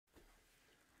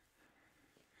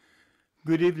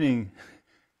Good evening.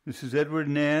 This is Edward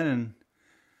and Ann, and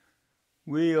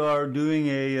we are doing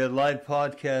a live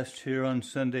podcast here on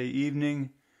Sunday evening.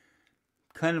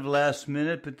 Kind of last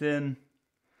minute, but then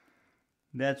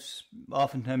that's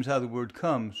oftentimes how the word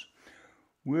comes.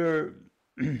 We're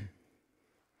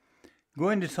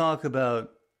going to talk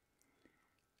about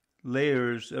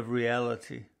layers of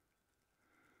reality.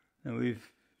 Now,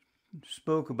 we've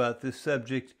spoke about this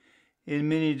subject in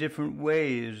many different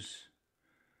ways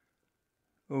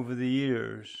over the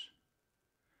years,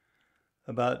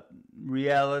 about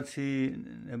reality,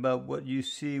 about what you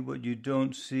see, what you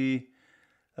don't see,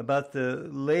 about the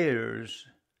layers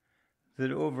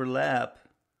that overlap,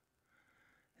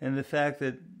 and the fact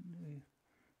that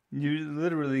you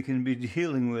literally can be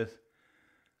dealing with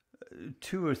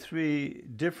 2 or 3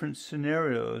 different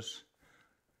scenarios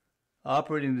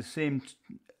operating the same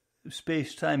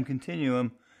space-time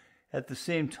continuum at the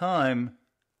same time.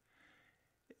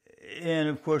 And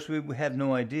of course, we have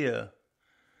no idea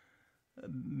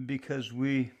because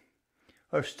we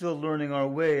are still learning our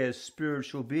way as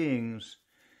spiritual beings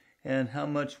and how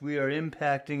much we are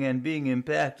impacting and being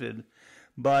impacted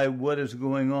by what is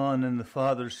going on in the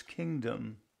Father's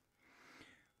kingdom.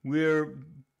 We're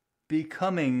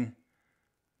becoming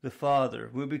the Father.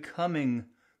 We're becoming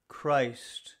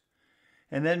Christ.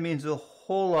 And that means a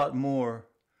whole lot more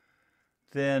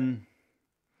than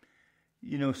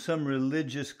some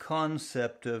religious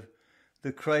concept of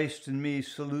the Christ in me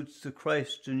salutes the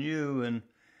Christ in you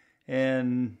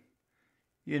and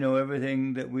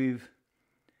everything that we've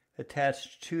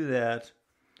attached to that.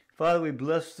 Father, we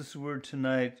bless this word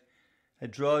tonight. I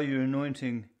draw your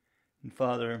anointing, and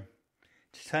Father,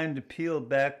 it's time to peel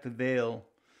back the veil.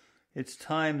 It's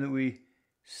time that we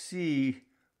see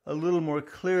a little more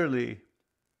clearly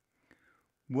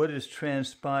what is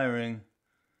transpiring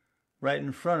right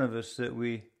in front of us that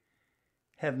we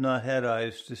have not had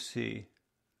eyes to see.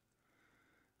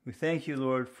 We thank you,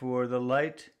 Lord, for the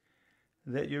light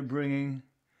that you're bringing.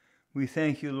 We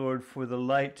thank you, Lord, for the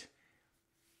light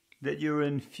that you're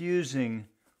infusing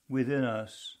within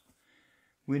us.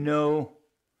 We know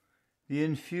the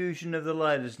infusion of the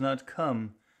light has not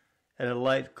come at a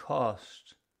light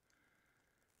cost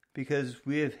because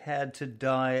we have had to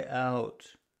die out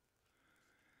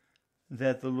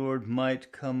that the Lord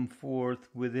might come forth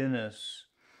within us.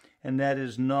 And that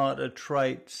is not a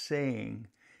trite saying.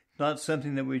 It's not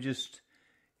something that we just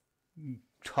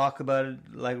talk about it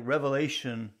like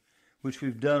revelation, which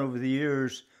we've done over the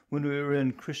years when we were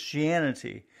in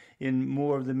Christianity, in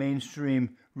more of the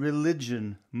mainstream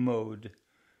religion mode.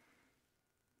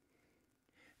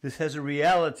 This has a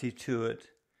reality to it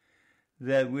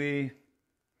that we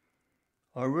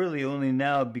are really only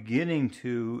now beginning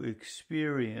to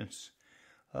experience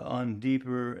on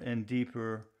deeper and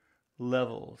deeper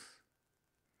levels.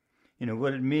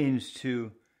 What it means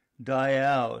to die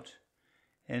out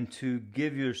and to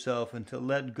give yourself and to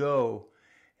let go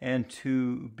and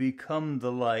to become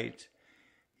the light,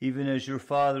 even as your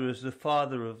Father is the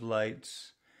Father of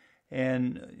lights.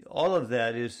 And all of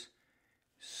that is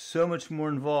so much more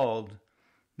involved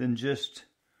than just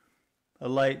a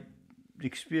light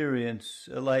experience,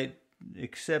 a light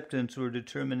acceptance or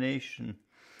determination.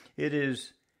 It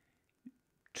is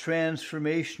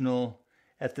transformational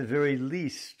at the very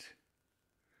least.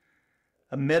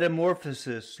 A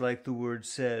metamorphosis, like the word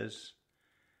says.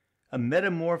 A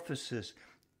metamorphosis.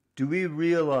 Do we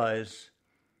realize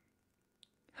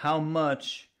how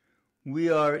much we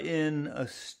are in a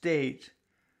state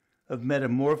of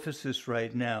metamorphosis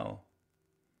right now?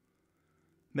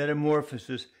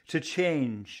 Metamorphosis, to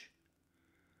change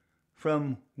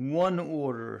from one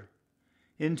order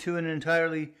into an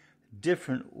entirely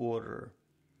different order.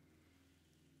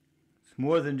 It's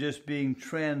more than just being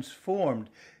transformed.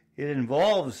 It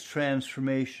involves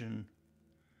transformation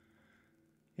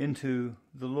into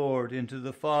the Lord, into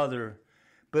the Father.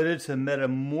 But it's a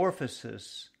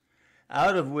metamorphosis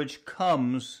out of which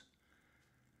comes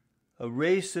a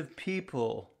race of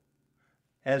people,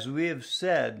 as we have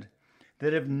said,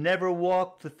 that have never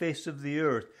walked the face of the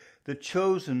earth, the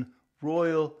chosen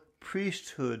royal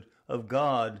priesthood of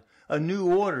God, a new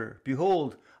order.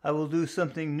 Behold, I will do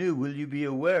something new. Will you be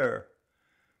aware?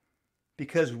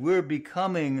 Because we're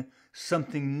becoming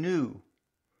something new.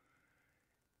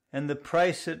 And the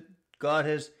price that God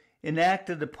has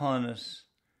enacted upon us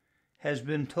has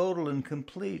been total and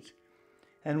complete.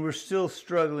 And we're still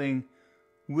struggling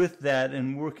with that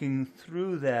and working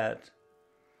through that.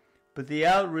 But the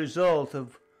out result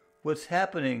of what's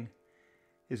happening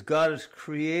is God is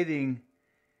creating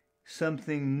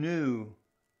something new.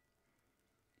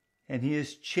 And he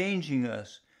is changing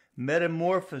us.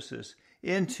 Metamorphosis.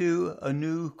 into a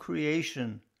new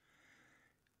creation.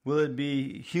 Will it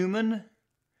be human?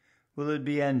 Will it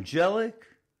be angelic?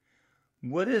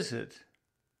 What is it?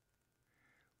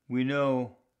 We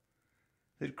know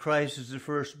that Christ is the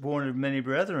firstborn of many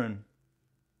brethren.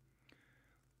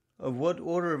 Of what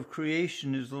order of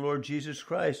creation is the Lord Jesus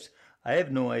Christ? I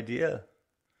have no idea.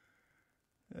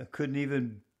 I couldn't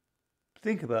even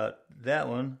think about that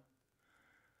one.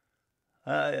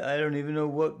 I don't even know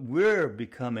what we're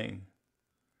becoming.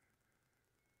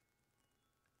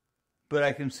 But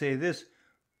I can say this,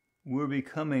 we're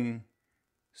becoming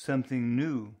something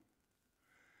new.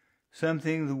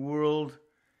 Something the world,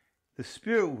 the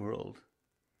spirit world,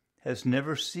 has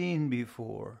never seen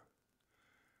before.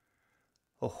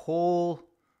 A whole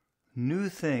new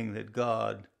thing that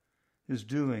God is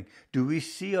doing. Do we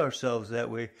see ourselves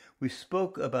that way? We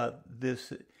spoke about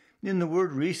this in the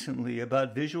Word recently,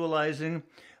 about visualizing,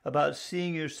 about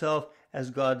seeing yourself as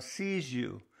God sees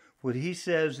you. What He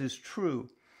says is true.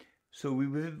 So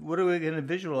what are we going to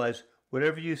visualize?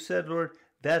 Whatever you said, Lord,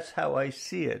 that's how I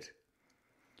see it.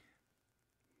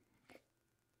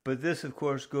 But this, of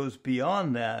course, goes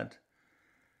beyond that.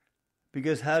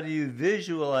 Because how do you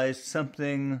visualize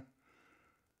something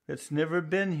that's never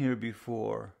been here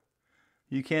before?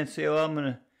 You can't say, oh, I'm going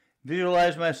to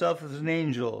visualize myself as an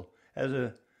angel, as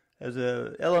a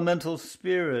elemental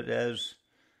spirit, as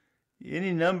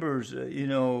any numbers,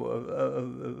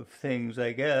 of things,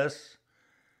 I guess.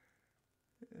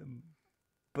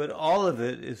 But all of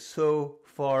it is so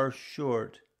far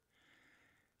short,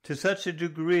 to such a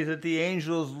degree that the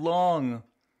angels long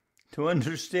to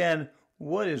understand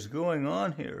what is going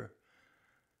on here.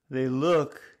 They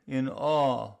look in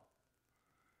awe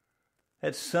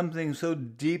at something so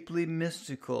deeply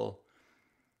mystical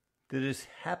that is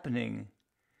happening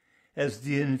as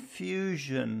the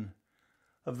infusion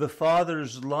of the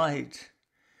Father's light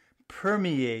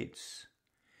permeates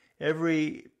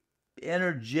every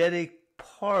energetic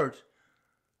part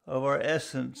of our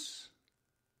essence.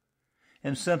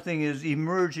 And something is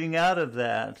emerging out of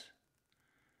that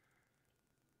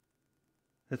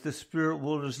the spirit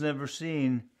world has never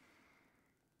seen.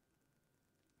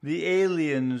 The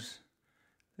aliens,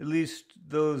 at least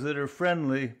those that are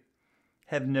friendly,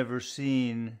 have never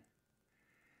seen.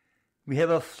 We have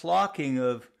a flocking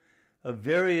of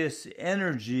various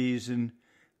energies and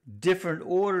different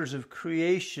orders of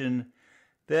creation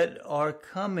that are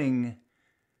coming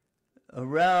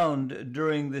around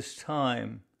during this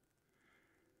time,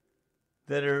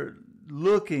 that are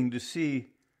looking to see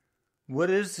what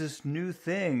is this new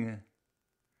thing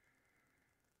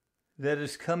that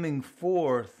is coming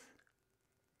forth.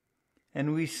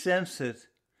 And we sense it,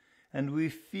 and we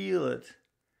feel it,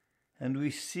 and we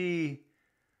see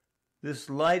this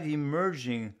light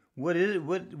emerging. What is it?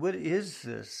 What is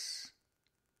this?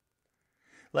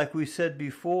 Like we said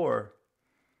before,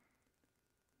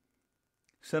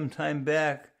 some time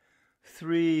back,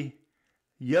 3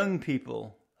 young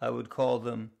people, I would call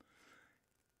them.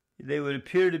 They would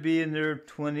appear to be in their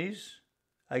 20s,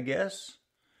 I guess.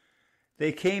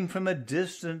 They came from a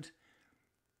distant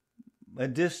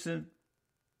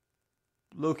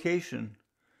location.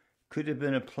 Could have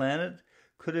been a planet,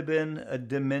 could have been a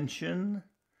dimension,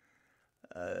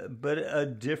 but a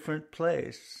different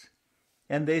place.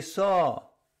 And they saw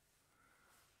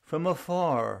from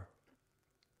afar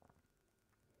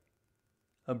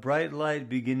a bright light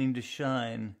beginning to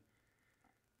shine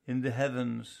in the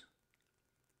heavens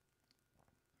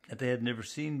that they had never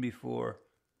seen before.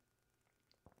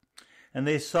 And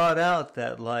they sought out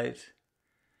that light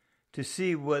to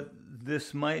see what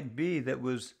this might be that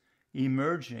was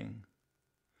emerging.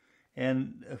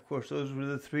 And, of course, those were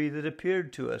the 3 that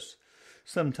appeared to us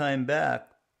some time back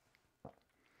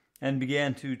and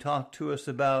began to talk to us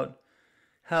about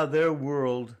how their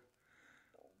world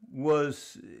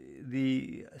was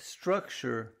the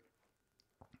structure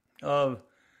of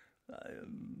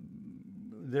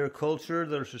their culture,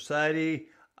 their society.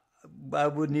 I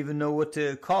wouldn't even know what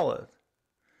to call it.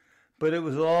 But it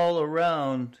was all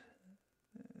around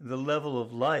the level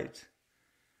of light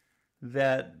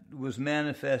that was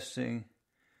manifesting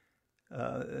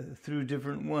through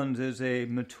different ones as they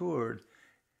matured.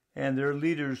 And their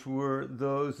leaders were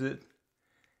those that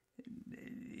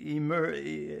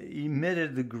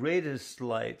emitted the greatest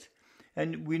light.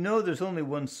 And we know there's only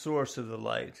one source of the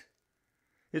light.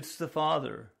 It's the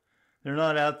Father. They're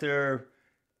not out there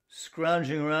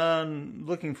scrounging around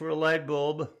looking for a light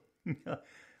bulb.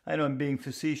 I know I'm being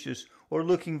facetious. Or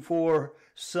looking for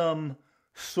some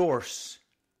source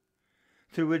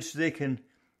through which they can,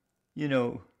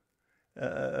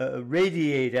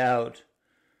 radiate out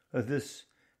of this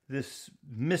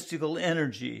mystical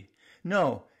energy.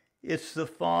 No, it's the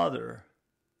Father.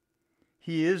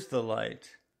 He is the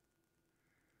light.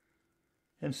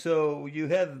 And so you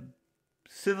have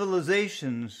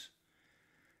civilizations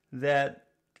that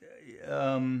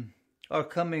are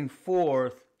coming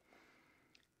forth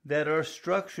that are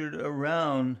structured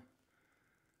around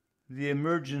the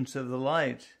emergence of the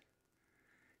light.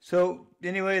 So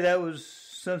anyway, that was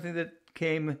something that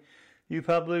came. You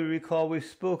probably recall we've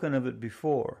spoken of it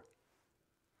before.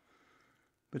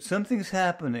 But something's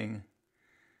happening.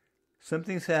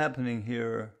 Something's happening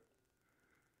here.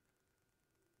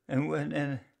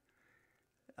 And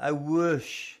I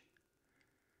wish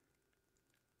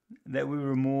that we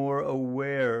were more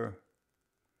aware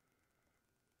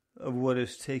of what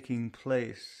is taking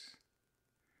place,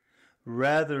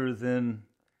 rather than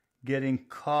getting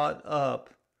caught up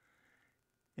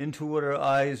into what our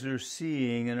eyes are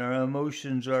seeing and our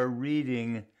emotions are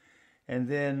reading, and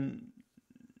then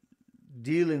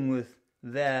dealing with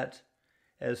that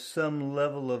as some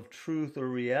level of truth or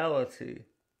reality.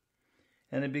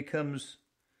 And it becomes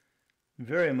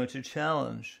very much a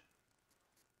challenge.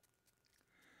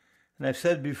 And I've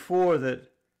said before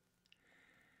that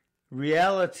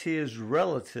reality is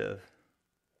relative,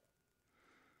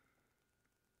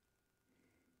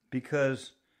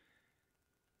 because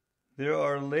there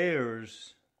are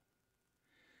layers.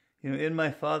 In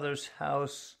my Father's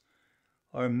house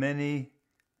are many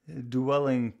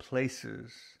dwelling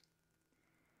places.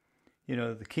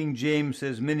 The King James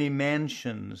says many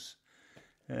mansions.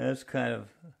 That's kind of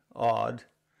odd.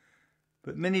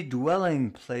 But many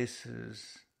dwelling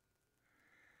places.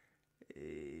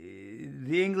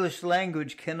 The English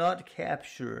language cannot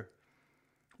capture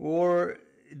or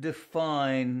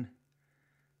define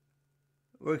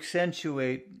or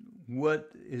accentuate what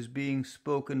is being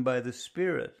spoken by the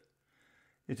Spirit.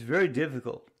 It's very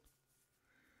difficult.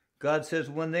 God says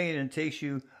one thing, and it takes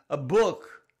you a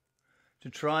book to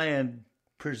try and,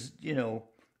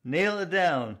 nail it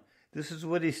down. This is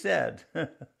what he said.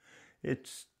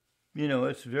 It's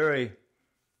very,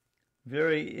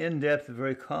 very in-depth,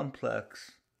 very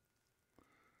complex.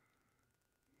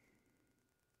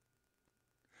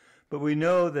 But we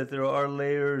know that there are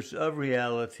layers of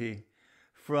reality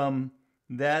from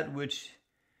that which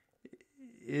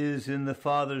is in the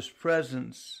Father's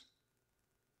presence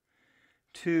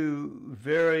to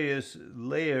various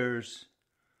layers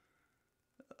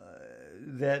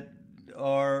that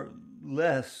are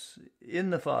less in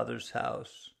the Father's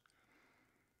house.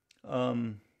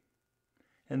 And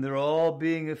they're all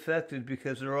being affected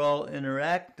because they're all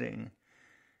interacting.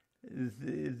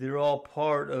 They're all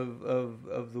part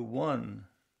of the one.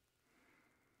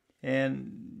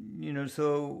 And,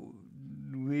 so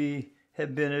we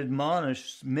have been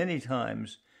admonished many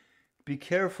times, be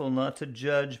careful not to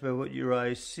judge by what your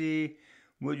eyes see,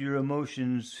 what your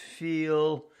emotions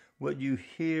feel, what you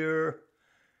hear,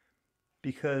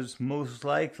 because most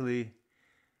likely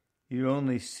you're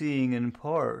only seeing in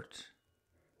part,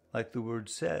 like the word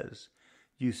says.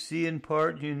 You see in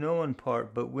part, you know in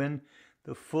part, but when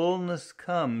the fullness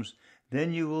comes,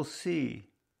 then you will see,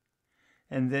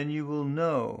 and then you will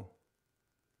know,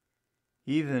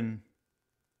 even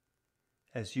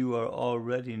as you are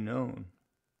already known.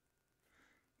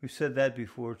 We've said that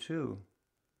before too.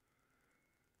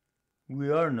 We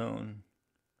are known,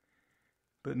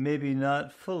 but maybe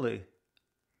not fully,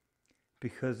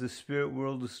 because the spirit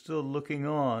world is still looking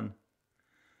on,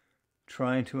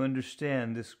 trying to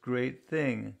understand this great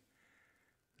thing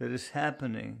that is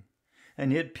happening.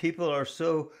 And yet people are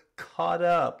so caught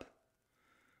up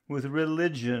with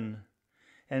religion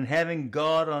and having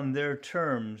God on their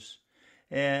terms,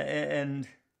 and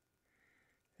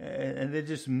they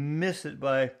just miss it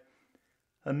by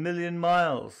a million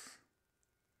miles.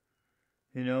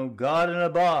 God in a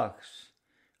box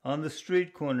on the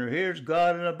street corner. Here's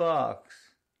God in a box.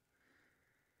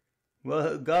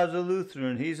 Well, God's a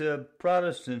Lutheran. He's a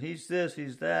Protestant. He's this,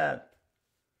 he's that.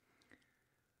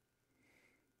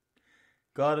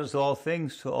 God is all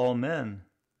things to all men,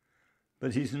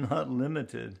 but he's not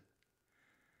limited.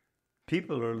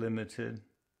 People are limited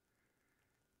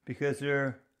because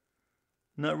they're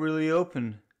not really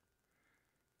open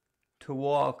to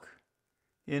walk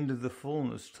into the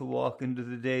fullness, to walk into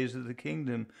the days of the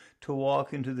kingdom, to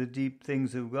walk into the deep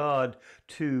things of God,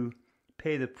 to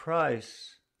pay the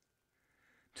price,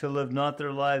 to live not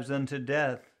their lives unto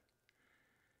death,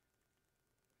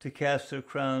 to cast their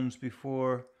crowns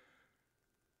before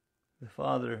the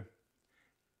Father.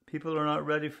 People are not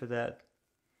ready for that.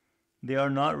 They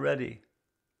are not ready.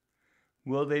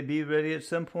 Will they be ready at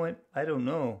some point? I don't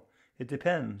know. It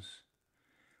depends.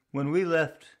 When we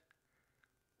left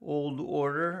old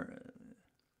order,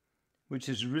 which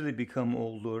has really become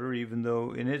old order, even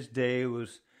though in its day it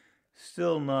was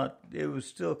still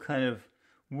kind of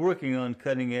working on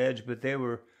cutting edge, but they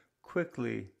were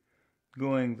quickly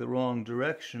going the wrong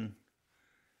direction.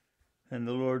 And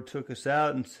the Lord took us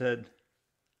out and said,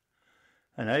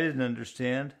 and I didn't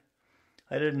understand.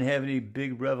 I didn't have any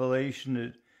big revelation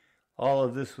that all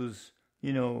of this was,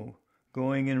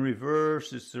 going in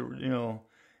reverse. It's,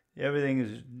 everything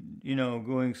is,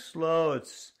 going slow.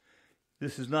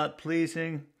 This is not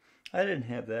pleasing. I didn't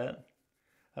have that.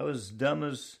 I was dumb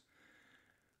as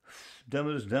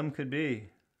dumb could be.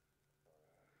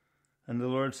 And the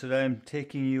Lord said, I am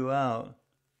taking you out,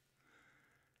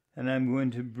 and I'm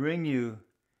going to bring you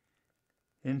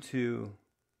into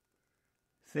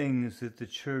things that the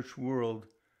church world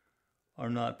are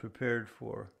not prepared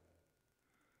for.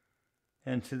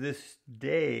 And to this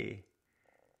day,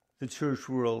 the church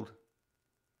world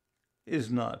is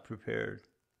not prepared.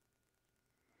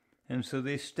 And so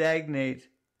they stagnate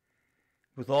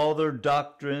with all their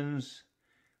doctrines,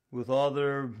 with all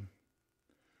their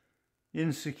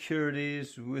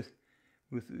insecurities, with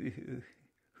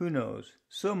who knows,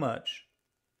 so much.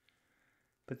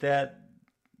 But that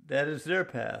is their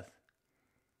path.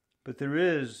 But there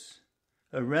is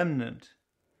a remnant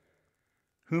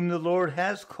whom the Lord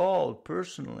has called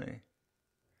personally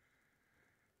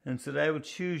and said, I will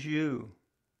choose you.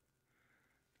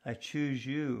 I choose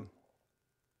you.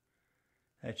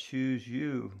 I choose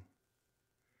you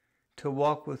to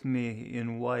walk with me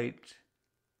in white.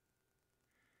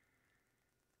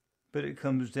 But it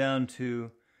comes down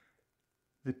to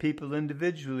the people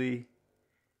individually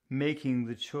making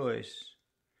the choice.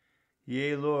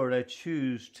 Yea, Lord, I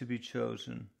choose to be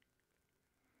chosen.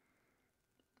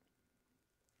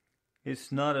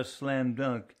 It's not a slam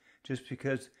dunk. Just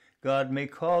because God may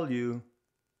call you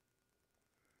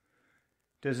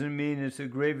doesn't mean it's a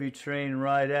gravy train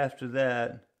ride after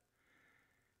that.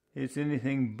 It's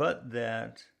anything but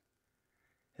that,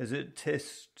 as it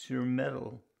tests your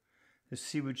mettle to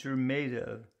see what you're made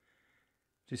of,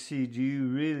 to see, do you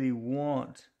really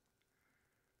want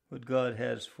what God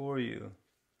has for you?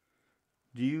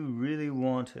 Do you really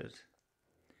want it?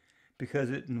 Because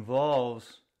it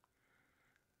involves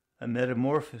a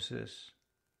metamorphosis.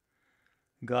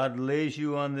 God lays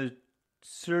you on the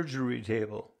surgery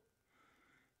table.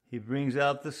 He brings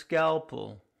out the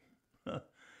scalpel.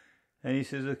 And he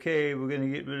says, okay, we're going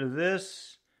to get rid of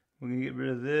this. We're going to get rid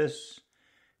of this.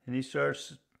 And he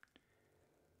starts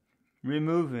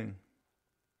removing.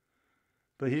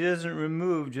 But he doesn't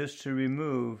remove just to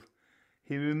remove.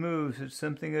 He removes that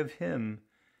something of him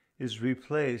is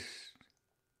replaced.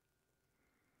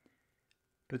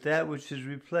 But that which is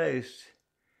replaced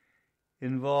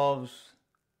involves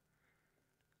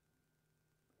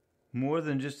more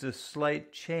than just a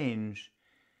slight change.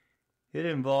 It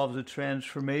involves a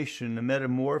transformation, a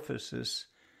metamorphosis,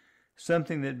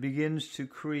 something that begins to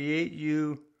create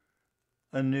you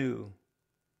anew.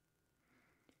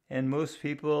 And most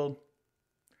people,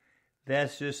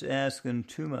 that's just asking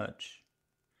too much.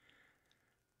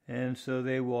 And so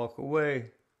they walk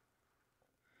away,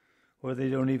 or they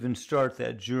don't even start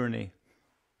that journey.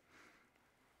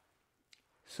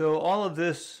 So all of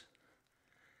this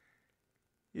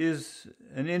is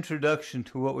an introduction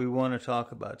to what we want to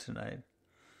talk about tonight.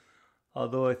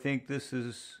 Although I think this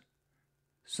is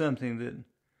something that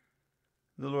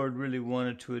the Lord really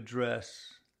wanted to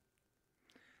address.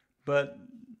 But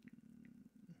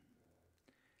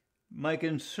my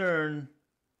concern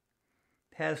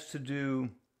has to do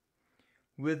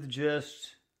with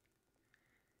just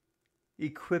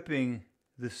equipping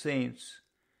the saints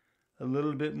a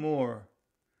little bit more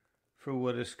for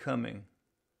what is coming.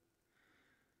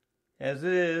 As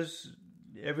it is,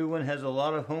 everyone has a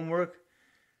lot of homework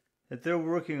that they're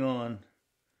working on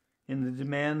in the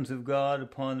demands of God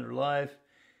upon their life,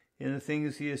 in the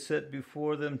things He has set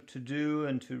before them to do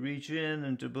and to reach in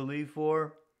and to believe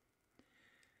for.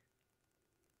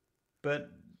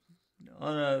 But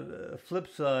on a flip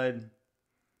side,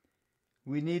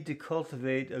 we need to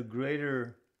cultivate a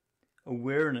greater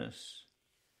awareness.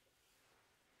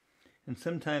 And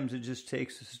sometimes it just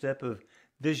takes a step of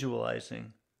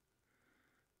visualizing,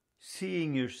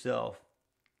 seeing yourself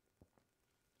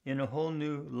in a whole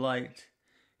new light,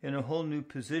 in a whole new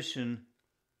position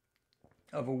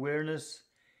of awareness,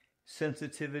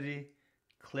 sensitivity,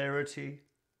 clarity.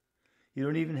 You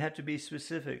don't even have to be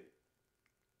specific,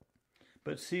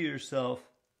 but see yourself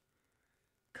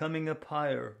coming up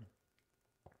higher,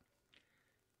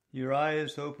 your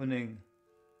eyes opening,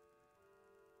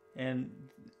 and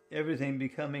everything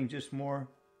becoming just more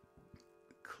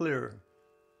clear.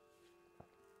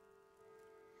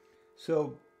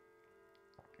 So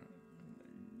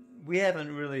we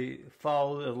haven't really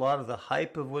followed a lot of the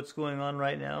hype of what's going on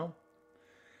right now.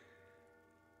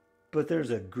 But there's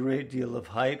a great deal of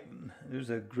hype. There's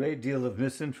a great deal of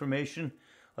misinformation,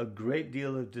 a great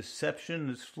deal of deception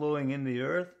that's flowing in the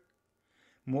earth,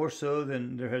 more so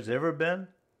than there has ever been.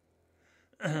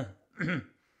 A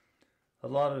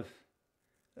lot of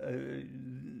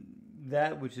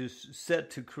that which is set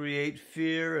to create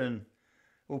fear and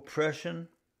oppression.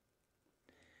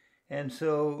 And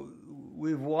so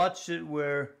we've watched it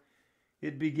where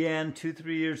it began 2-3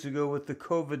 years ago with the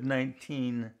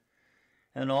COVID-19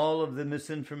 and all of the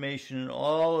misinformation and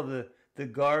all of the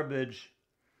garbage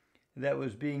that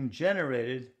was being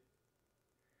generated,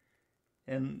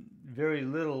 and very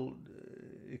little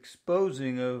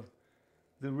exposing of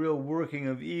the real working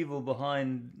of evil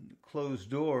behind closed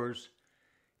doors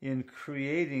in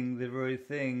creating the very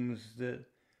things that,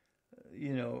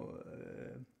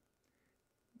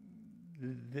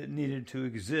 that needed to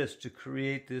exist to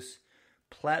create this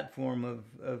platform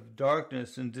of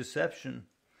darkness and deception.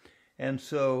 And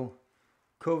so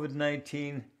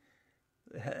COVID-19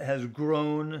 has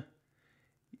grown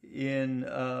in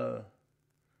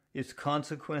its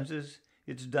consequences,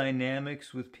 its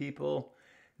dynamics with people,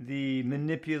 the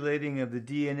manipulating of the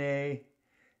DNA,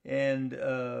 and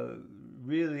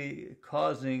really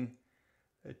causing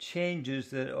changes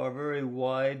that are very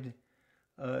wide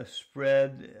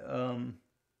spread.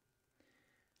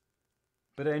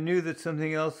 But I knew that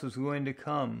something else was going to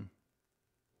come.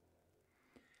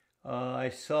 I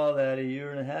saw that 1.5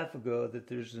 years ago, that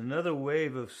there's another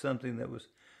wave of something that was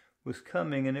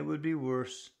coming, and it would be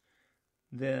worse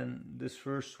than this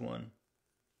first one.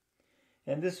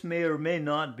 And this may or may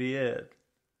not be it.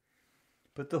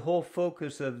 But the whole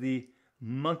focus of the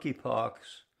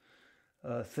monkeypox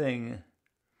thing,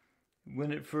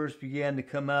 when it first began to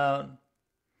come out,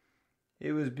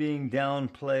 it was being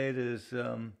downplayed as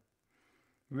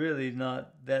really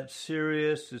not that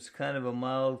serious. It's kind of a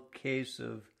mild case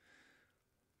of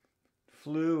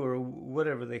flu or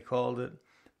whatever they called it.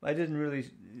 I didn't really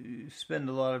spend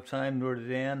a lot of time, nor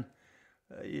did Ann.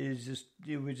 We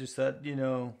just thought,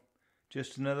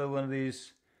 just another one of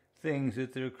these things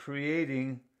that they're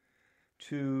creating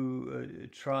to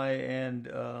try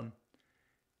and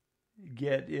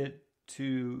get it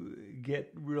to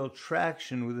get real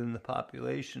traction within the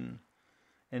population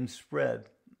and spread.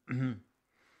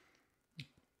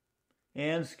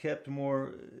 Ann's kept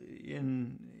more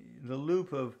in the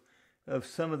loop of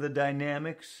some of the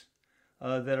dynamics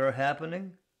that are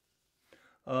happening,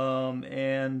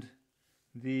 and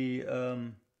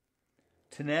the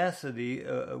tenacity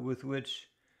with which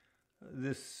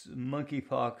this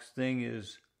monkeypox thing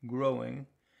is growing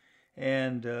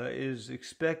and is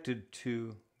expected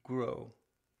to grow.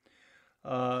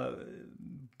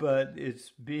 But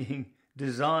it's being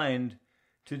designed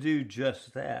to do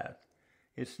just that.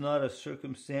 It's not a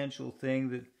circumstantial thing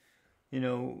that,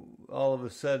 all of a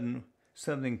sudden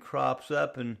something crops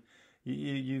up and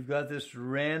you've got this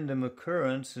random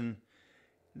occurrence and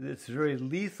it's very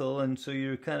lethal, and so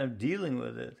you're kind of dealing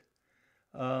with it.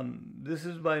 This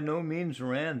is by no means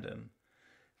random.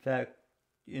 In fact,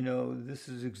 this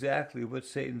is exactly what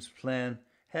Satan's plan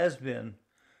has been,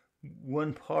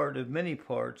 one part of many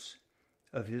parts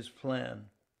of his plan,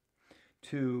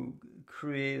 to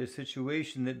create a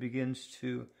situation that begins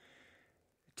to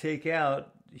take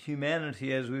out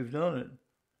humanity as we've known it.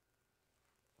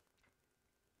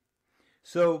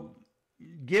 So,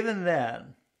 given that,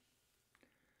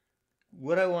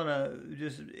 what I want to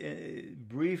just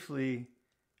briefly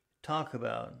talk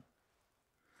about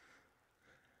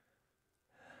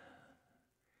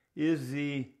is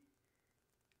the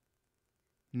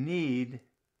need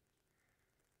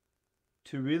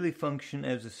to really function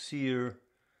as a seer,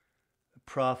 a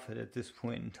prophet at this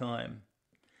point in time.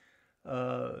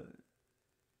 The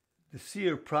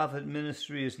seer prophet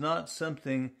ministry is not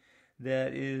something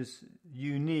that is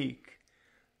unique,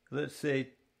 let's say,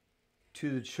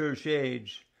 to the church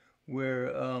age,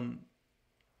 where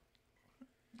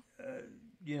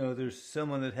there's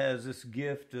someone that has this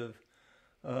gift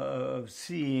of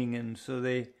seeing, and so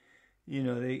they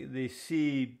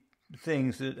see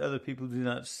things that other people do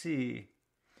not see.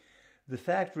 The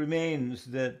fact remains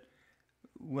that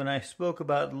when I spoke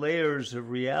about layers of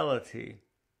reality,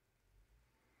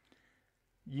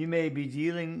 you may be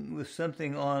dealing with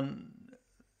something on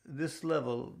this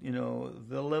level,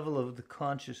 the level of the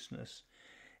consciousness.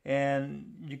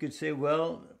 And you could say,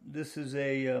 well, this is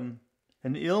an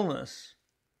illness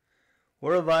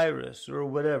or a virus or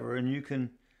whatever, and you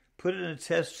can put it in a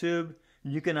test tube,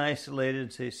 and you can isolate it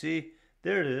and say, see,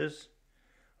 there it is.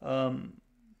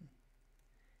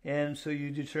 And so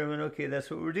you determine, okay, that's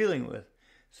what we're dealing with.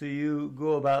 So you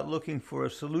go about looking for a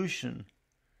solution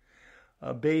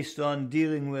based on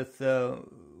dealing with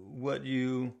what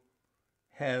you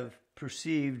have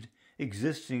perceived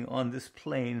existing on this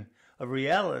plane of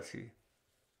reality.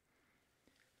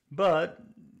 But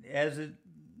as it,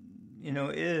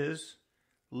 is,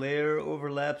 layer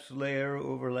overlaps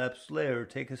layer.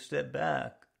 Take a step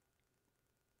back.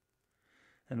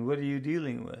 And what are you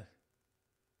dealing with?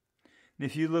 And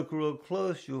if you look real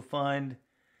close, you'll find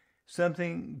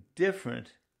something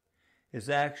different is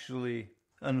actually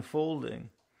unfolding.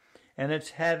 And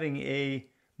it's having a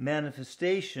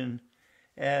manifestation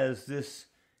as this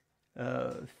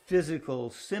physical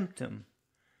symptom.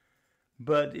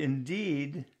 But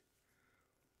indeed,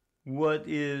 what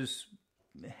is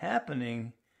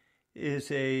happening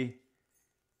is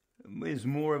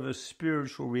more of a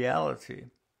spiritual reality.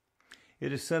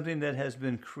 It is something that has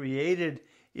been created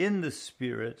in the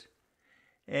spirit,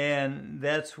 and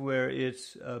that's where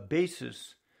its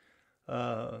basis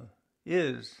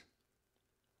is.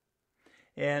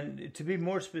 And to be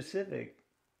more specific,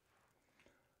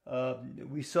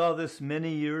 we saw this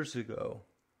many years ago,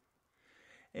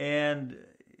 and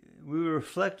we were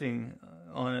reflecting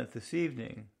on it this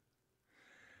evening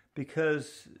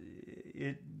because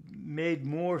it made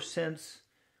more sense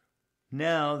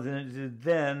now than it did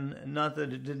then. Not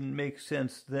that it didn't make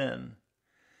sense then,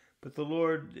 but the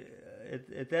Lord,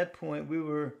 at that point, we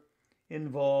were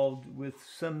involved with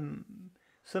some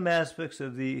aspects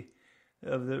of the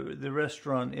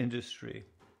restaurant industry,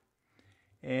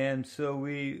 and so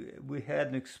we had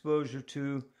an exposure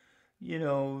to,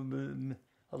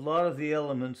 a lot of the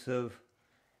elements of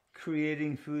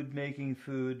creating food, making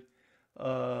food,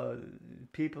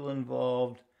 people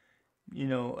involved,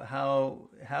 how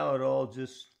it all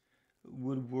just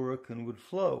would work and would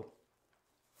flow.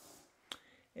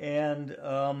 And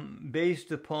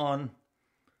based upon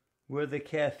where the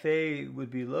cafe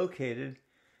would be located,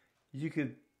 you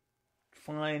could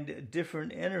find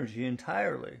different energy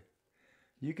entirely.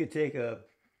 You could take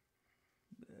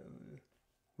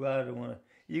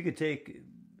you could take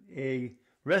a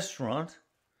restaurant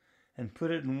and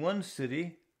put it in one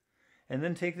city, and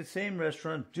then take the same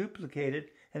restaurant, duplicate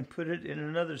it, and put it in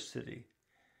another city.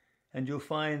 And you'll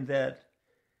find that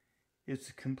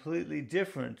it's completely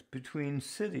different between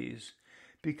cities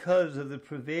because of the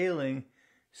prevailing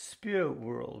spirit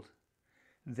world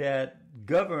that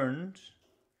governs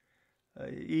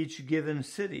each given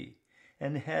city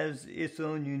and has its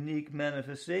own unique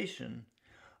manifestation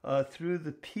through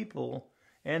the people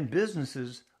and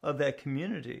businesses of that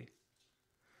community.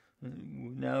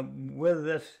 Now, whether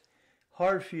that's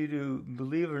hard for you to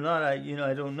believe or not, I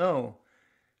don't know.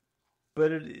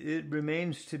 But it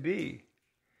remains to be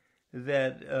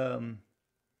that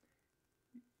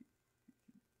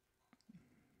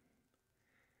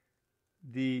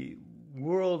the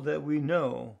world that we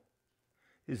know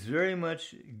is very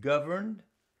much governed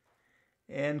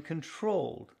and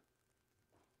controlled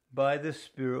by the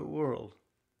spirit world.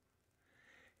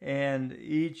 And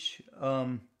each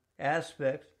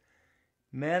aspect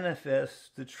manifests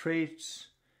the traits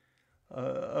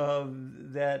of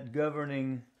that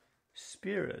governing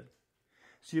spirit.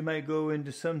 So you might go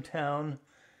into some town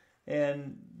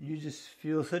and you just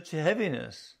feel such a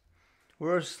heaviness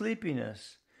or a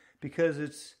sleepiness because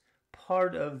it's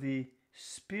part of the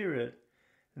spirit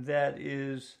that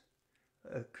is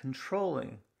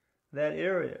controlling that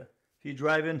area. If you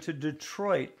drive into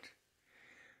Detroit,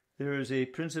 there is a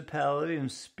principality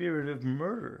and spirit of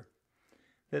murder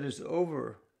that is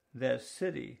over that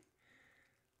city.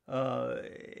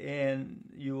 And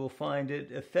you will find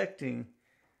it affecting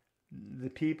the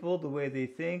people, the way they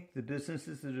think, the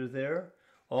businesses that are there,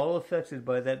 all affected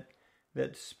by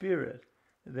that spirit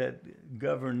that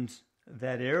governs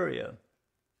that area.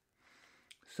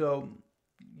 So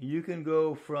you can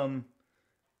go from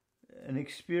an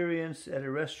experience at a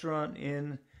restaurant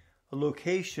in a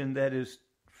location that is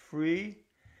free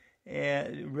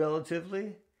and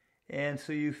relatively, and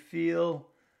so you feel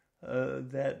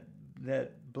that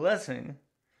blessing,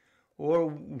 or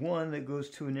one that goes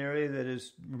to an area that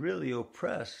is really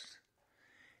oppressed,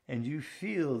 and you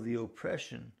feel the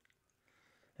oppression.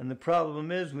 And the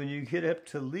problem is when you get up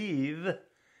to leave,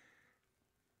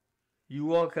 you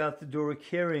walk out the door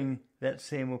carrying that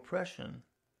same oppression.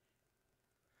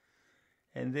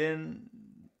 And then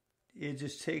it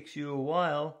just takes you a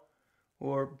while,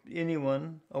 or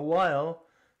anyone a while,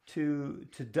 to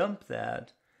dump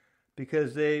that,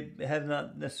 because they have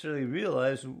not necessarily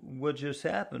realized what just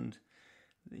happened,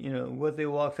 what they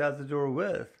walked out the door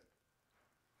with.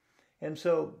 And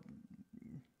so,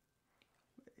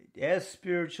 as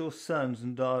spiritual sons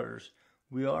and daughters,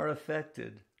 we are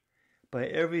affected by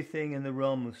everything in the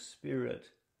realm of spirit.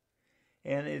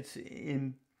 And it's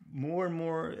more and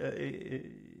more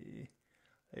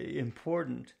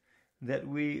important that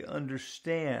we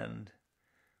understand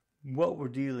what we're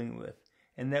dealing with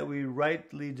and that we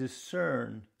rightly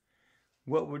discern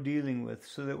what we're dealing with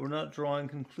so that we're not drawing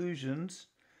conclusions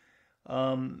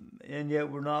and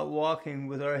yet we're not walking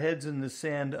with our heads in the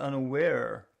sand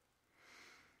unaware,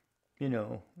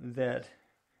 that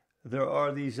there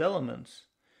are these elements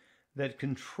that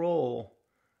control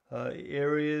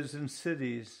areas and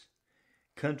cities,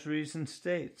 countries and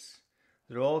states.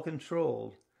 They're all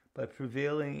controlled by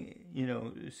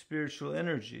prevailing, spiritual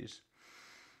energies.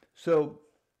 So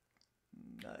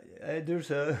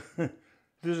there's a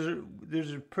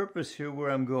there's a purpose here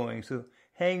where I'm going. So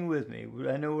hang with me.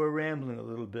 I know we're rambling a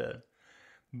little bit,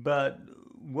 but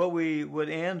what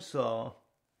Anne saw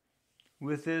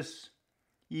with this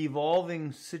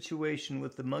evolving situation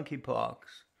with the monkeypox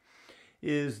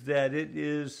is that it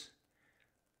is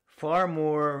far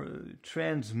more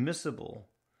transmissible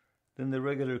than the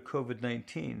regular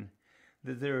COVID-19,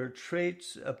 that there are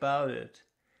traits about it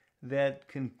that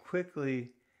can quickly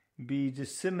be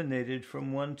disseminated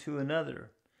from one to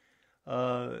another,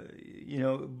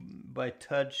 by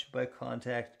touch, by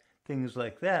contact, things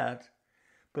like that,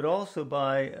 but also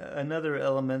by another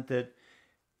element that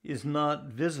is not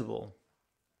visible.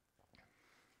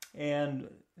 And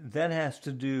that has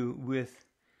to do with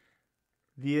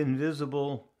the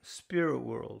invisible spirit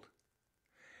world.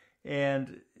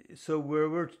 And so where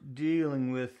we're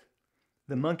dealing with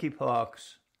the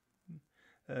monkeypox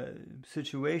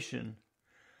situation,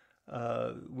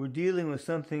 we're dealing with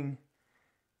something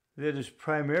that is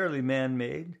primarily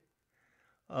man-made,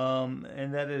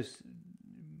 and that is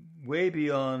way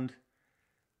beyond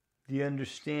the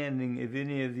understanding of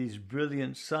any of these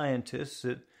brilliant scientists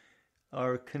that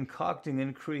are concocting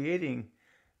and creating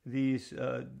these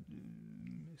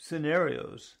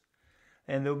scenarios.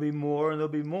 And there'll be more and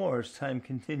there'll be more as time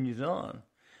continues on.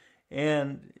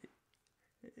 And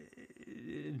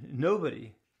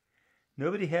nobody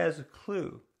has a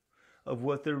clue of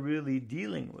what they're really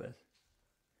dealing with,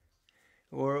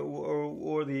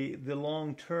 or the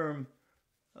long-term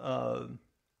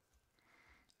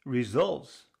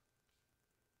results,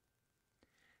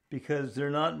 because they're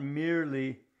not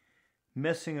merely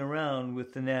messing around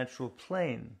with the natural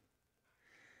plane,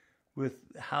 with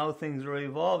how things are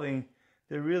evolving.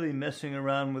 They're really messing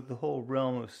around with the whole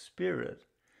realm of spirit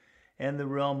and the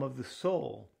realm of the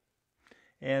soul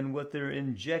and what they're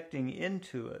injecting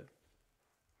into it.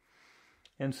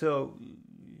 And so,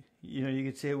 you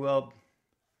could say, well,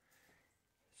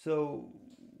 so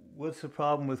what's the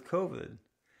problem with COVID?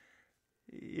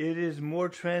 It is more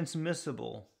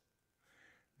transmissible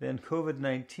than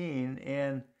COVID-19,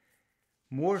 and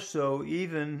more so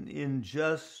even in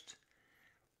just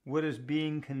what is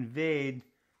being conveyed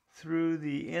through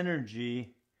the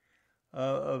energy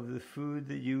of the food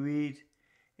that you eat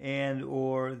and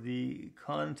or the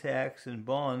contacts and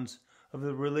bonds of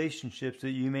the relationships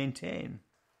that you maintain.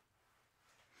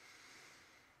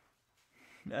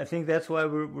 I think that's why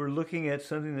we're looking at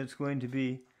something that's going to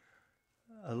be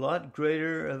a lot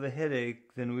greater of a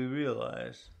headache than we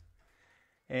realize.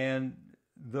 And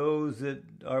those that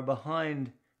are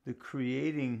behind the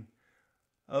creating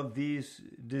of these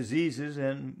diseases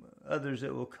and others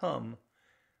that will come,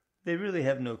 they really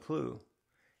have no clue.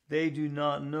 They do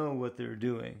not know what they're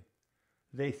doing.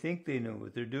 They think they know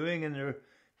what they're doing, and they're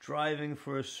driving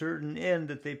for a certain end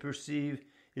that they perceive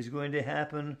is going to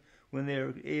happen when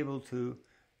they're able to,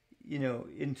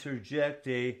 interject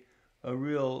a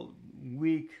real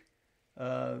weak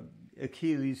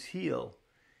Achilles heel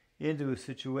into a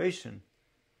situation.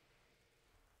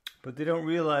 But they don't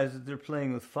realize that they're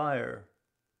playing with fire.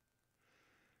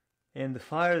 And the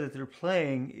fire that they're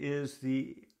playing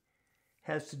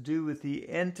has to do with the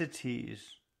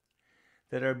entities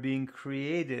that are being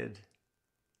created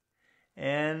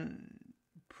and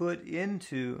put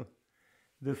into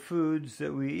the foods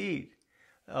that we eat.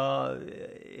 Of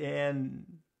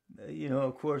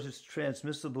course, it's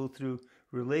transmissible through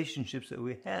relationships that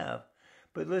we have.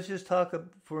 But let's just talk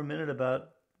for a minute about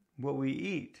what we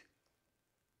eat.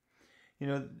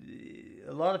 A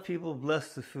lot of people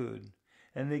bless the food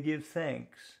and they give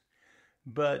thanks,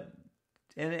 but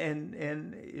and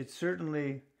it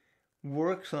certainly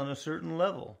works on a certain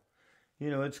level.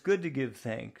 It's good to give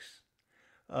thanks,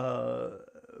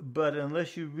 but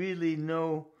unless you really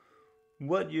know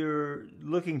what you're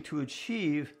looking to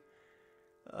achieve,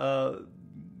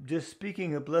 just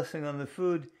speaking a blessing on the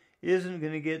food isn't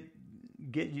going to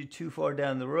get you too far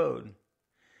down the road,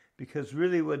 because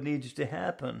really what needs to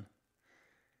happen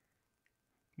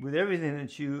with everything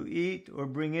that you eat or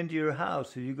bring into your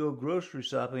house. If you go grocery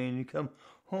shopping and you come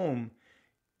home,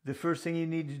 the first thing you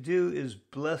need to do is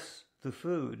bless the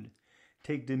food.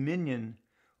 Take dominion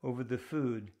over the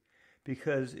food,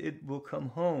 because it will come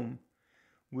home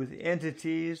with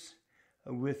entities,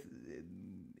 with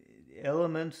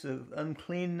elements of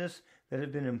uncleanness that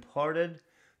have been imparted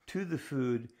to the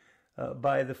food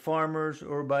by the farmers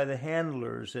or by the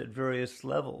handlers at various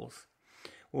levels,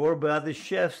 or by the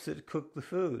chefs that cook the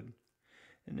food.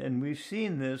 And we've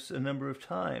seen this a number of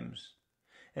times,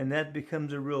 and that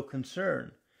becomes a real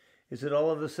concern, is that all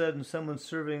of a sudden someone's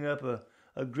serving up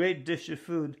a great dish of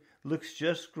food, looks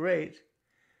just great,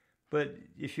 but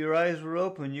if your eyes were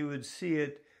open, you would see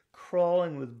it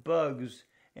crawling with bugs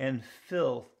and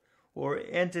filth or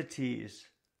entities.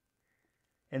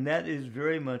 And that is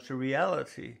very much a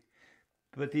reality.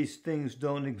 But these things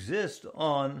don't exist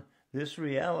on this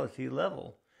reality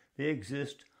level. They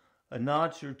exist a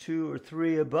notch or two or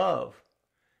three above.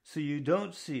 So you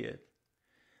don't see it.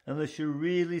 Unless you're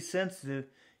really sensitive,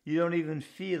 you don't even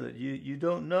feel it. You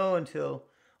don't know until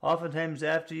oftentimes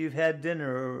after you've had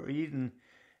dinner or eaten,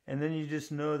 and then you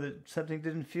just know that something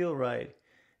didn't feel right.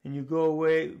 And you go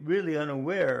away really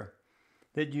unaware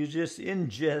that you just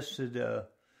ingested a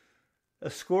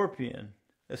scorpion,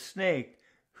 a snake,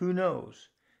 who knows?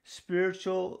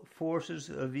 Spiritual forces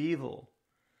of evil,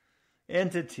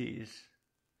 entities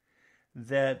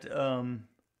that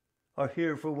are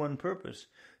here for one purpose,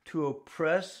 to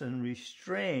oppress and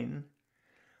restrain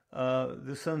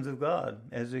the sons of God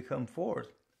as they come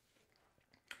forth.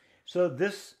 So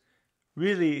this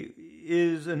really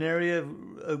is an area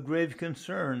of grave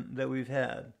concern that we've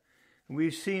had.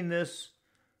 We've seen this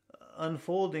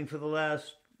unfolding for the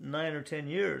last 9 or 10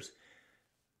 years.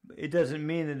 It doesn't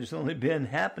mean that it's only been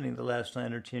happening the last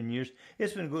 9 or 10 years.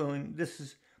 It's been going, this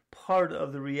is part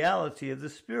of the reality of the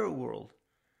spirit world.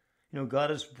 You know, God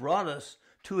has brought us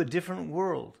to a different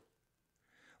world.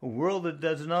 A world that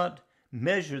does not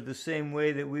measure the same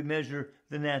way that we measure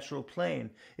the natural plane.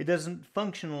 It doesn't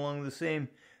function along the same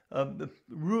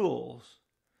rules.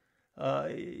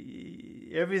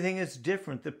 Everything is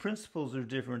different. The principles are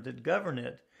different that govern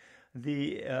it.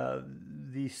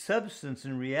 The substance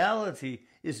and reality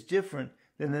is different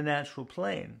than the natural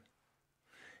plane.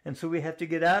 And so we have to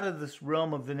get out of this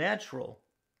realm of the natural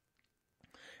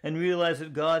and realize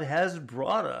that God has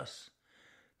brought us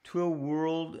to a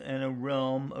world and a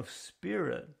realm of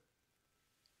spirit,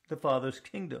 the Father's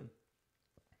kingdom.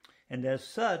 And as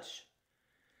such,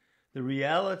 the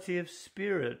reality of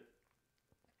spirit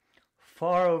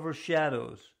far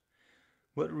overshadows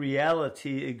what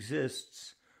reality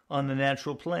exists on the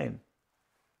natural plane.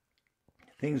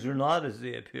 Things are not as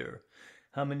they appear.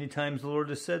 How many times the Lord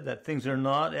has said that? Things are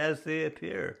not as they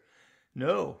appear.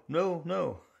 No.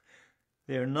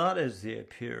 They are not as they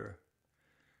appear.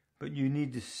 But you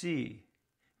need to see.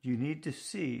 You need to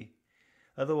see.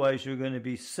 Otherwise you're going to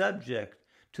be subject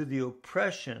to the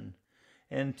oppression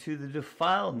and to the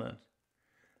defilement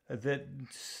that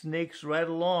snakes right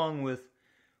along with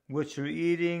what you're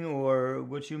eating or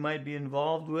what you might be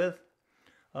involved with.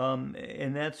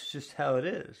 And that's just how it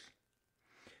is.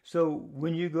 So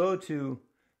when you go to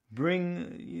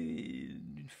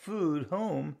bring food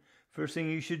home, first thing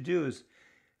you should do is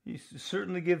you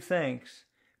certainly give thanks,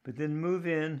 but then move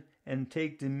in and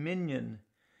take dominion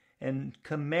and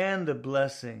command a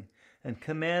blessing and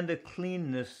command a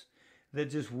cleanness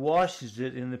that just washes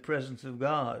it in the presence of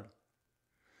God.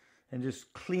 And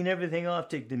just clean everything off,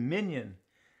 take dominion,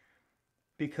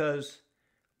 because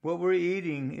what we're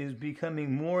eating is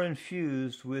becoming more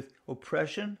infused with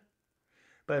oppression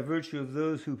by virtue of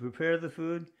those who prepare the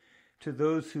food, to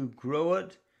those who grow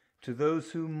it, to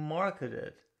those who market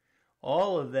it.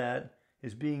 All of that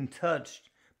is being touched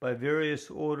by various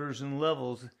orders and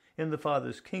levels in the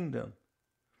Father's kingdom.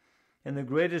 And the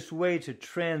greatest way to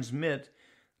transmit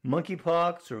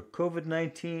monkeypox or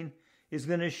COVID-19 is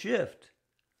going to shift,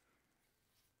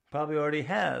 probably already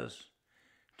has,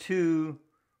 to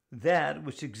that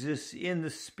which exists in the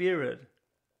spirit.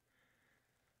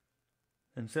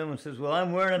 And someone says, well,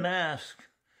 I'm wearing a mask.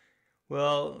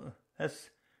 Well, that's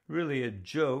really a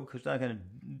joke. It's not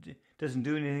doesn't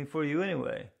do anything for you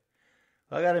anyway.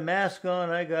 I got a mask on,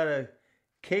 I got a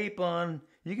cape on.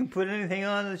 You can put anything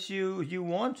on that you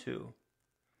want to.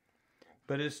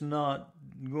 But it's not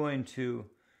going to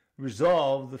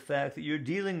resolve the fact that you're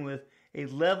dealing with a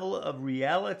level of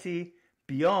reality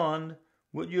beyond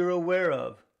what you're aware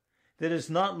of, that is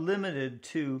not limited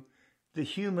to the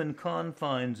human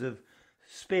confines of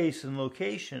space and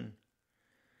location,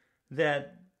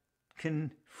 that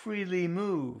can freely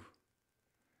move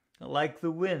like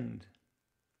the wind.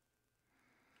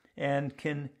 and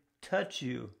can touch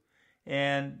you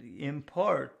and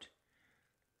impart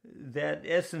that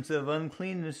essence of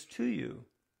uncleanness to you.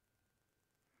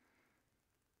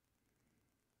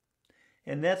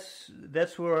 And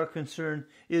that's where our concern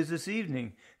is this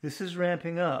evening. This is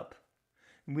ramping up.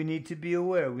 We need to be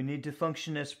aware. We need to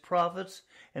function as prophets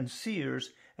and seers,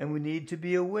 and we need to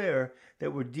be aware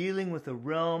that we're dealing with a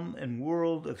realm and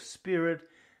world of spirit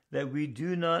that we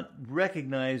do not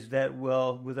recognize that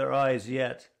well with our eyes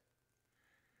yet.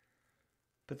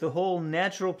 But the whole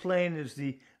natural plane is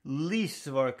the least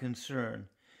of our concern.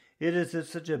 It is at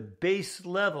such a base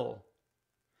level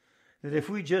that if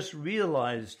we just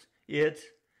realized it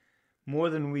more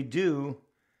than we do,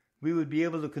 we would be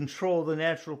able to control the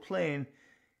natural plane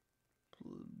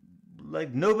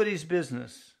like nobody's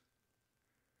business.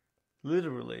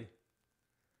 Literally.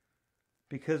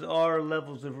 Because our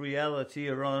levels of reality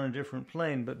are on a different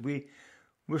plane, but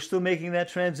we're still making that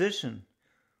transition.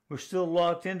 We're still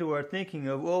locked into our thinking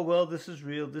of, oh, well, this is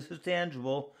real, this is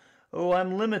tangible. Oh,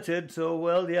 I'm limited, so,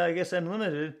 well, yeah, I guess I'm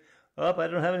limited. I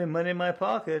don't have any money in my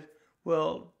pocket.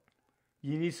 Well,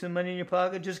 you need some money in your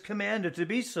pocket? Just command it to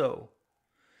be so.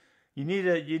 You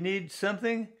need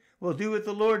something? Well, do what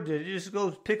the Lord did. He just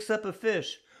goes, picks up a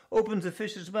fish, opens the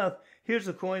fish's mouth. Here's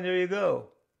a coin, there you go.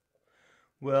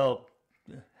 Well,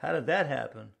 how did that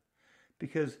happen?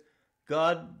 Because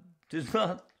God does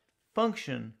not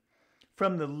function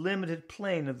from the limited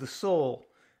plane of the soul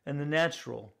and the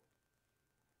natural.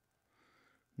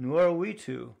 Nor are we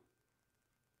to.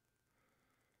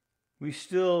 We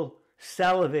still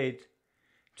salivate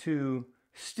to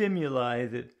stimuli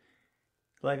that,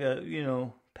 like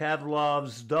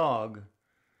Pavlov's dog,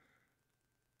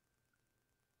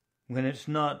 when it's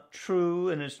not true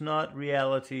and it's not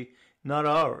reality, not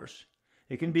ours.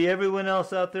 It can be everyone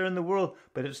else out there in the world,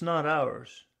 but it's not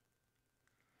ours.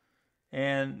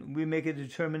 And we make a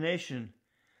determination.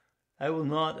 I will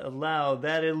not allow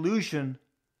that illusion,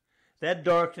 that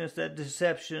darkness, that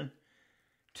deception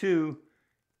to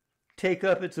take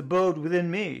up its abode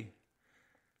within me.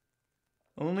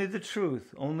 Only the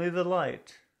truth, only the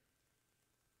light.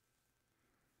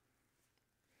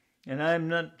 And I'm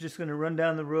not just going to run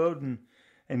down the road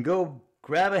and go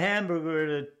grab a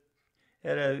hamburger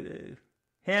at a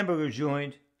hamburger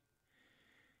joint,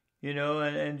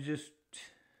 and just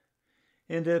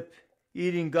end up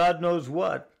eating God knows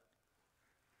what.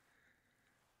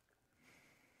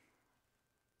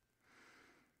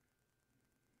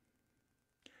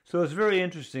 So it's very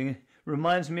interesting. It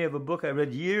reminds me of a book I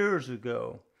read years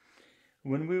ago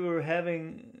when we were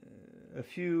having a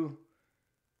few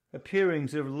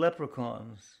appearings of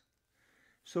leprechauns.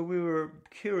 So we were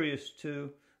curious to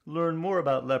learn more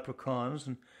about leprechauns,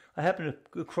 and I happened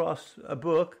to across a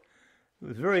book. It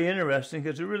was very interesting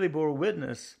because it really bore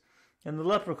witness. And the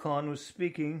leprechaun was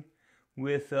speaking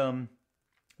with the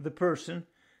person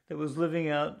that was living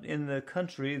out in the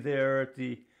country there at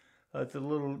the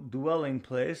little dwelling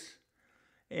place.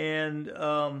 And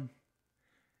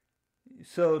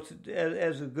so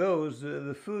as it goes,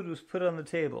 the food was put on the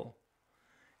table.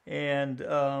 And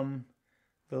the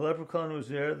leprechaun was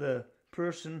there, the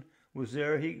person was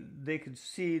there, they could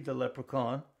see the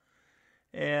leprechaun.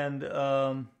 And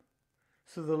so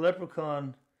the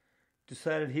leprechaun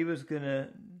decided he was going to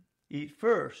eat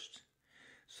first.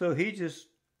 So he just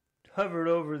hovered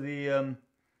over the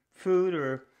food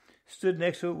or stood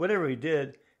next to it, whatever he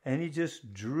did, and he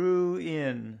just drew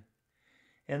in.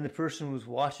 And the person was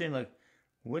watching like,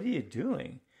 what are you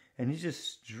doing? And he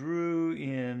just drew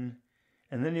in.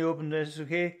 And then he opened it and said,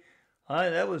 okay,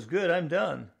 that was good, I'm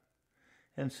done.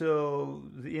 And so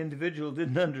the individual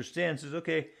didn't understand, says,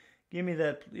 okay, give me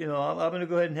that, I'm going to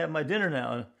go ahead and have my dinner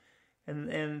now.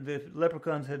 And the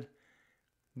leprechaun said,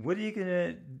 what are you going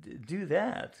to do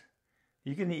that?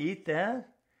 You going to eat that?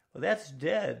 Well, that's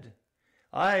dead.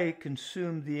 I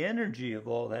consumed the energy of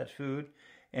all that food,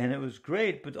 and it was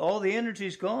great, but all the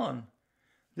energy's gone.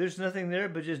 There's nothing there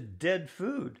but just dead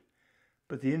food.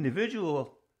 But the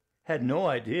individual had no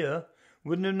idea,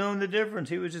 wouldn't have known the difference.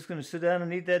 He was just going to sit down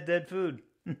and eat that dead food.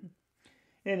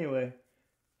 Anyway,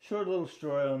 short little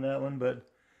story on that one, but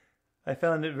I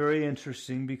found it very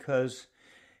interesting because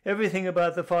everything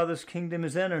about the Father's kingdom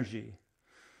is energy.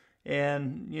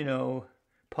 And,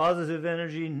 positive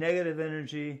energy, negative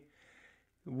energy,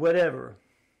 whatever.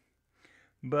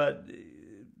 But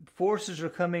forces are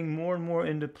coming more and more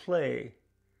into play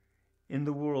in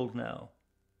the world now.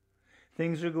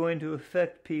 Things are going to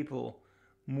affect people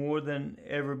more than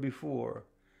ever before.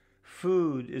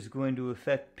 Food is going to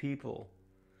affect people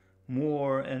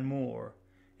more and more.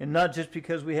 And not just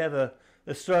because we have a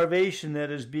starvation that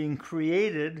is being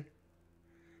created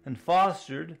and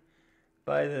fostered,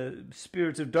 by the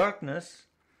spirits of darkness,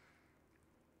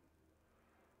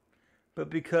 but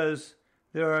because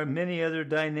there are many other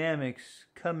dynamics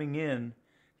coming in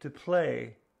to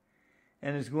play,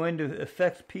 and is going to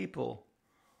affect people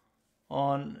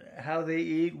on how they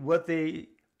eat, what they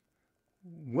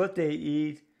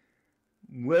eat,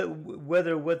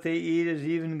 whether what they eat is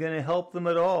even going to help them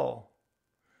at all.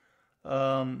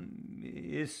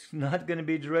 It's not going to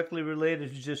be directly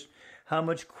related to just how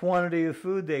much quantity of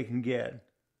food they can get,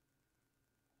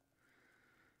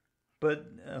 but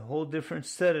a whole different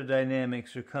set of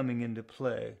dynamics are coming into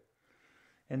play.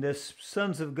 And as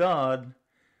sons of God,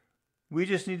 we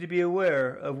just need to be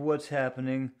aware of what's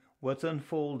happening, what's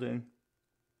unfolding,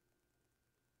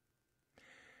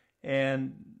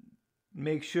 and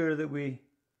make sure that we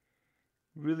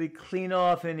really clean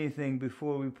off anything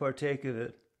before we partake of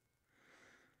it.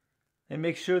 And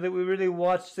make sure that we really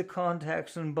watch the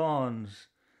contacts and bonds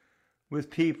with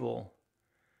people.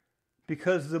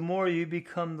 Because the more you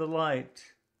become the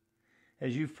light,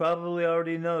 as you've probably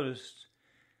already noticed,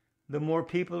 the more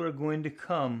people are going to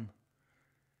come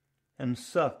and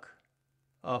suck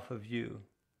off of you.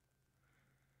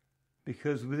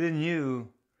 Because within you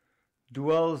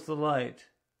dwells the light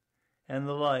and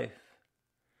the life.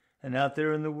 And out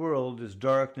there in the world is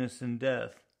darkness and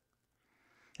death.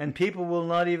 And people will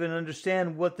not even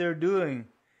understand what they're doing.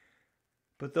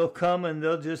 But they'll come and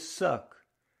they'll just suck.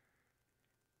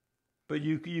 But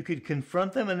you could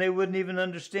confront them and they wouldn't even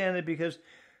understand it because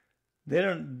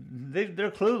they're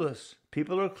clueless.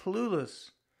 People are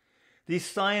clueless. These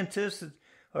scientists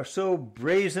are so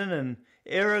brazen and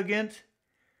arrogant.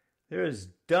 They're as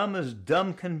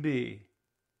dumb can be.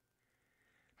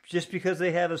 Just because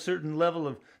they have a certain level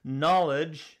of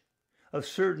knowledge of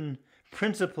certain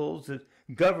principles that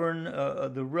govern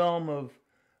the realm of,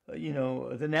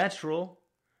 the natural,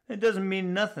 it doesn't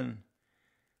mean nothing.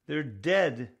 They're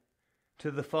dead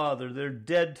to the Father. They're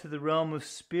dead to the realm of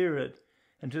spirit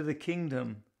and to the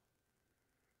kingdom.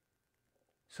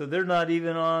 So they're not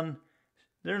even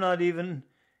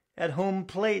at home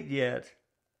plate yet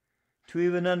to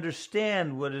even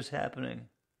understand what is happening.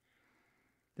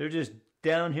 They're just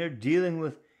down here dealing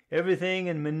with everything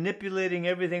and manipulating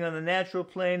everything on the natural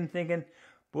plane, thinking,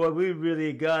 boy, we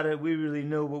really got it. We really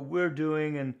know what we're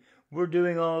doing, and we're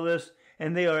doing all this.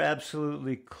 And they are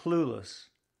absolutely clueless.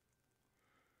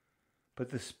 But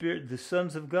the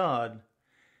sons of God,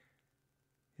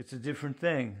 it's a different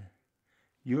thing.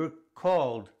 You're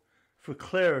called for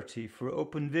clarity, for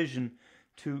open vision,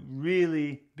 to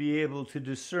really be able to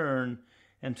discern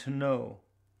and to know.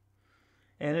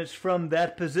 And it's from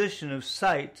that position of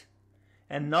sight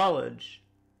and knowledge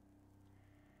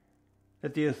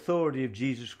that the authority of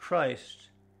Jesus Christ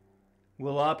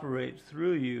will operate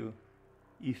through you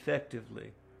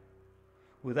effectively.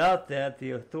 Without that,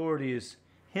 the authority is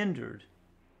hindered.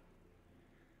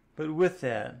 But with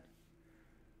that,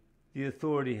 the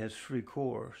authority has free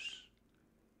course.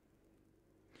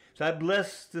 So I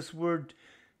bless this word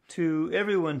to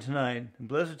everyone tonight. And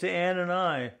bless it to Ann and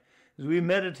I as we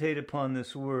meditate upon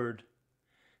this word.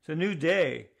 It's a new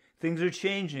day. Things are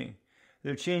changing.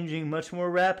 They're changing much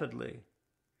more rapidly.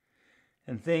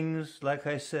 And things, like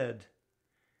I said,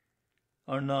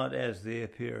 are not as they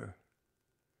appear.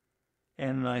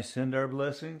 Ann and I send our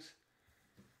blessings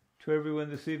to everyone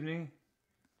this evening.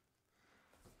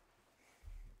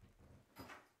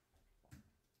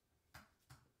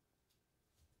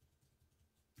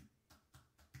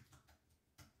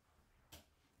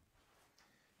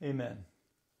 Amen.